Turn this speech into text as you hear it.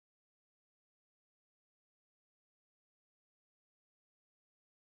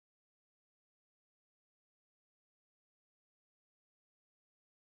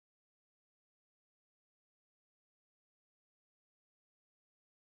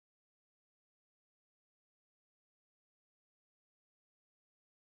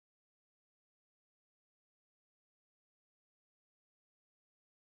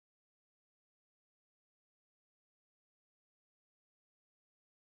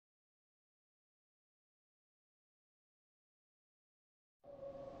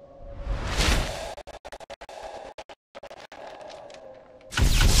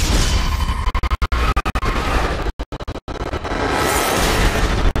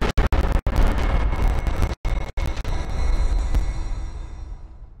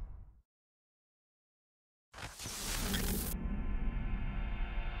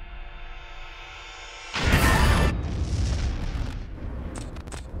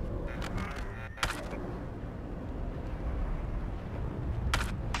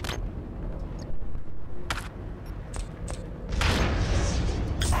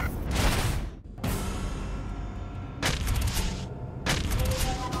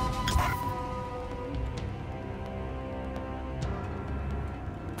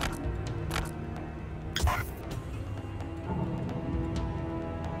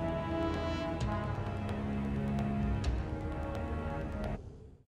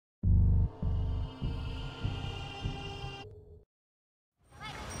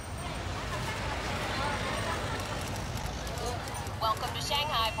to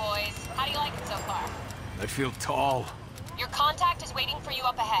Shanghai, boys. How do you like it so far? I feel tall. Your contact is waiting for you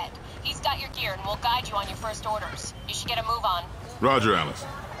up ahead. He's got your gear and will guide you on your first orders. You should get a move on. Roger, Alice.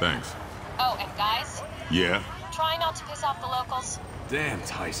 Thanks. Oh, and guys? Yeah? Try not to piss off the locals. Damn,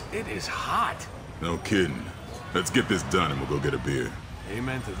 Tice, it is hot. No kidding. Let's get this done and we'll go get a beer.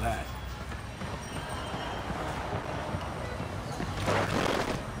 Amen to that.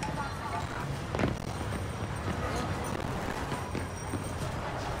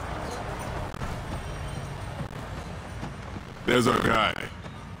 There's our guy.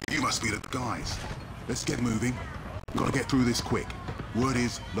 You must be the guys. Let's get moving. Gotta get through this quick. Word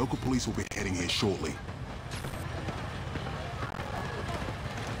is, local police will be heading here shortly.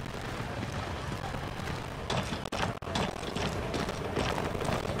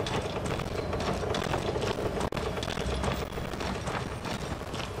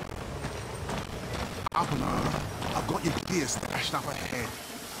 Up and over. I've got your gear stashed up ahead.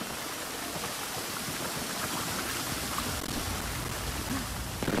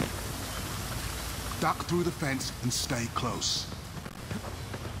 Duck through the fence and stay close.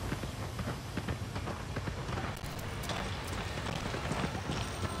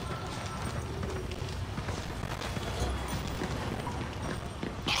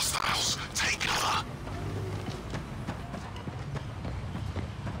 Hostiles, take cover.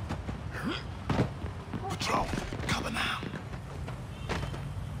 Patrol, cover now.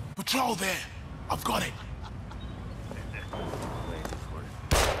 Patrol there. I've got it.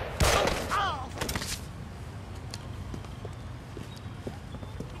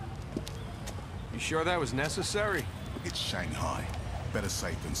 Sure that was necessary? It's Shanghai. Better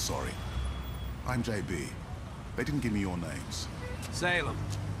safe than sorry. I'm JB. They didn't give me your names. Salem.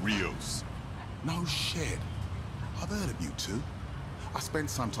 Rios. No shit. I've heard of you two. I spent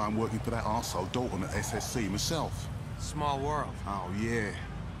some time working for that arsehole Dalton at SSC myself. Small world. Oh yeah.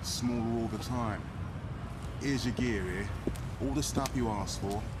 Smaller all the time. Here's your gear here. All the stuff you asked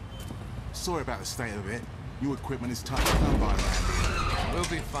for. Sorry about the state of it. New equipment is touched down by around here. We'll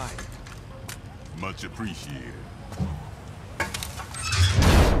be fine. Much appreciated.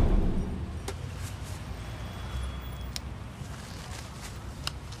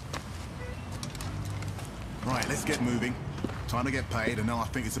 Right, let's get moving. Time to get paid, and now I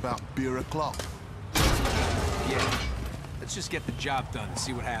think it's about beer o'clock. Yeah. Let's just get the job done and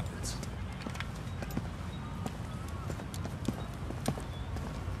see what happens.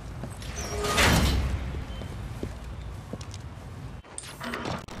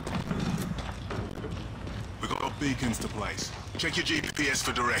 Beacons to place. Check your GPS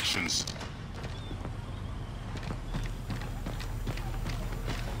for directions.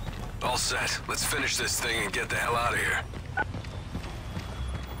 All set. Let's finish this thing and get the hell out of here.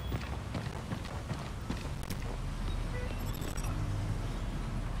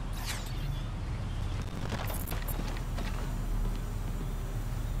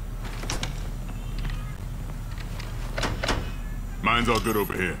 Mine's all good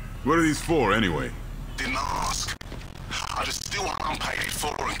over here. What are these for, anyway? Didn't ask. I just do what I'm paid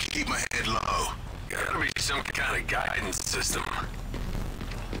for and keep my head low. Gotta be some kind of guidance system.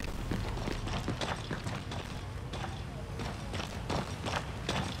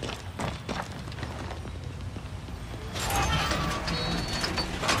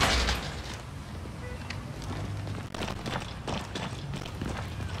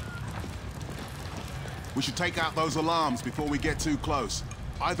 We should take out those alarms before we get too close.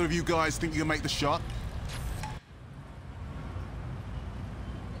 Either of you guys think you can make the shot?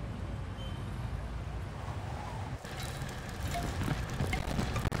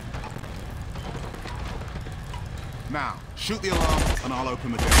 Now, shoot the alarm and I'll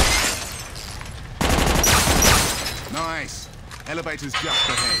open the door. Nice. Elevator's just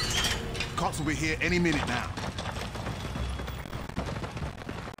ahead. Cops will be here any minute now.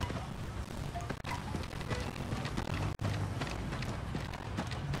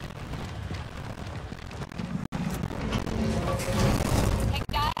 Hey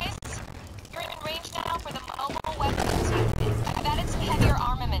guys, you're in range now for the mobile weapons unit. I've added some heavier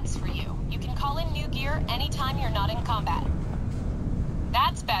armaments for you. You can call in new gear anytime you're not in combat.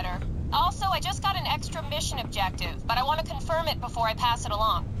 That's better. Also, I just got an extra mission objective, but I want to confirm it before I pass it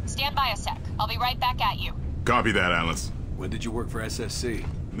along. Stand by a sec. I'll be right back at you. Copy that, Alice. When did you work for SSC?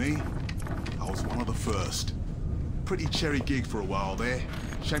 Me? I was one of the first. Pretty cherry gig for a while there.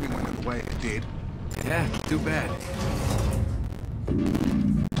 Shame it went the way it did. Yeah, too bad.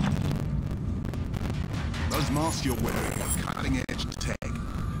 Those masks you're wearing are cutting-edge tech.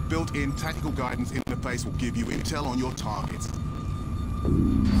 Built-in tactical guidance interface will give you intel on your targets.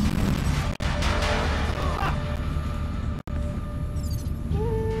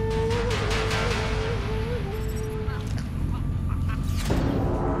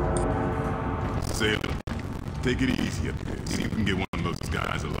 Salem, take it easy up there. See if we can get one of those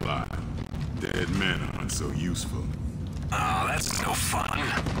guys alive. Dead men aren't so useful. Oh, that's no fun.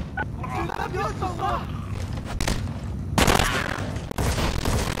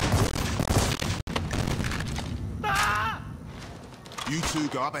 You two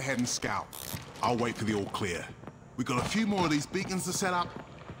go up ahead and scout. I'll wait for the all clear. We've got a few more of these beacons to set up,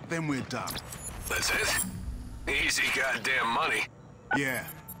 then we're done. That's it? Easy goddamn money. Yeah.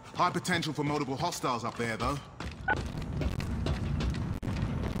 High potential for multiple hostiles up there, though.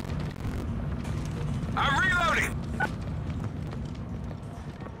 I'm reloading!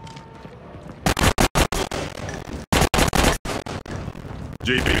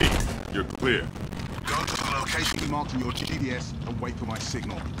 JB, you're clear. Go to the location marked on your GPS and wait for my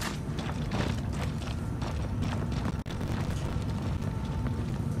signal.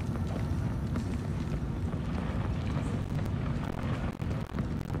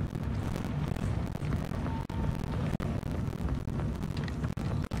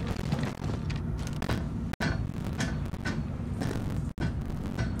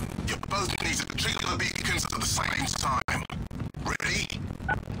 You both need to trigger the beacons at the same time. Ready?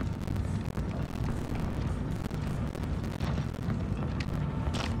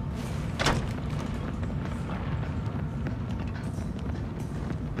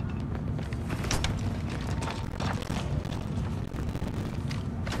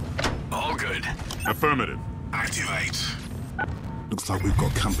 All good. Affirmative. Activate. Looks like we've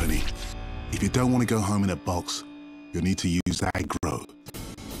got company. If you don't want to go home in a box, you'll need to use aggro.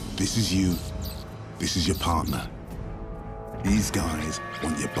 This is you. This is your partner. These guys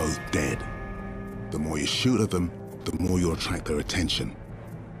want you both dead. The more you shoot at them, the more you'll attract their attention.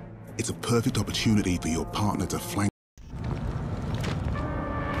 It's a perfect opportunity for your partner to flank.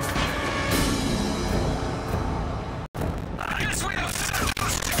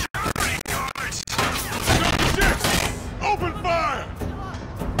 Open fire!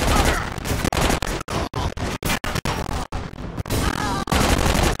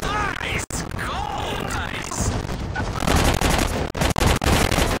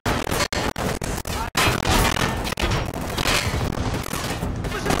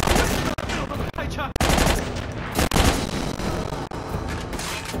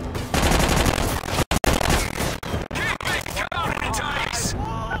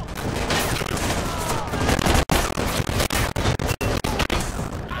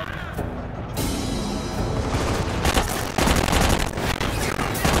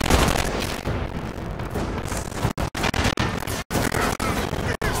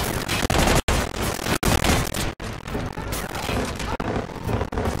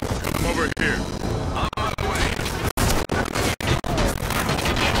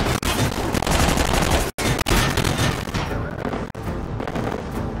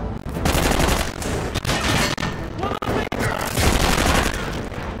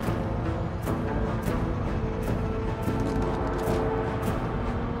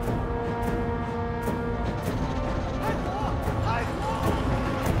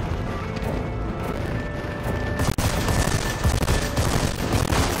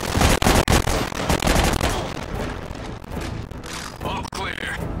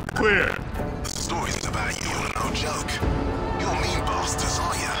 Clear. The story's about you are no joke. You're mean bastards,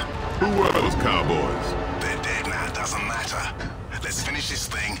 are you? Who were those cowboys? They're dead now, doesn't matter. Let's finish this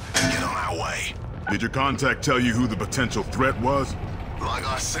thing and get on our way. Did your contact tell you who the potential threat was? Like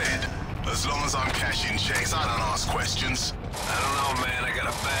I said, as long as I'm cashing checks, I don't ask questions. I don't know, man. I got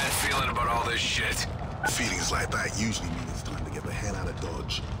a bad feeling about all this shit. Feelings like that usually mean it's time to get the hell out of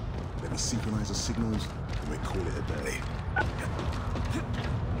Dodge. Let me synchronize the signals and we call it a day.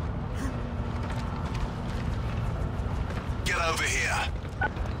 Get over here.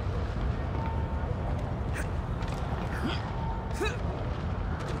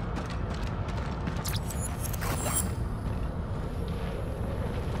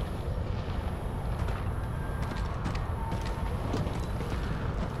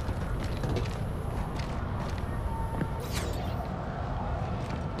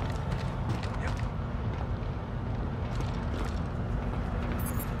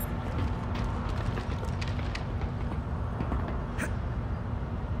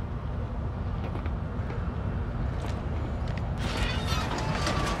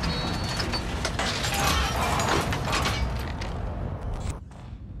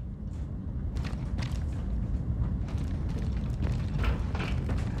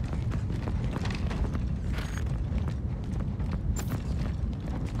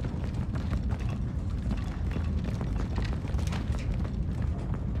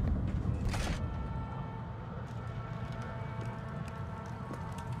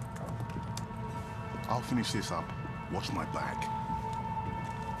 I'll finish this up. Watch my back.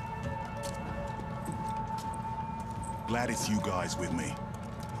 Glad it's you guys with me.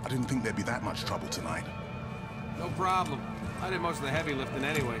 I didn't think there'd be that much trouble tonight. No problem. I did most of the heavy lifting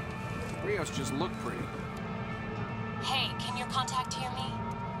anyway. Rios just looked pretty. Hey, can your contact hear me?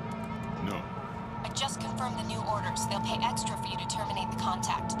 No. I just confirmed the new orders. They'll pay extra for you to terminate the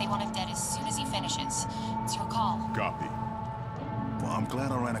contact. They want him dead as soon as he finishes. It's your call. Copy. Well, I'm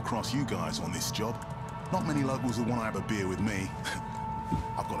glad I ran across you guys on this job. Not many locals will want to have a beer with me.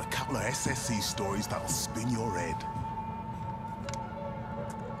 I've got a couple of SSC stories that'll spin your head.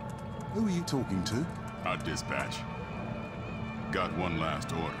 Who are you talking to? Our dispatch. Got one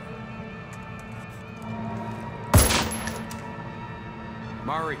last order.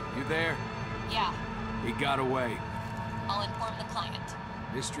 Murray, you there? Yeah, He got away. I'll inform the client.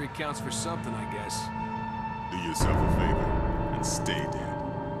 History counts for something, I guess. Do yourself a favor and stay dead.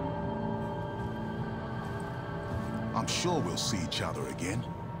 I'm sure we'll see each other again.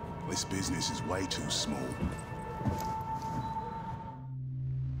 This business is way too small.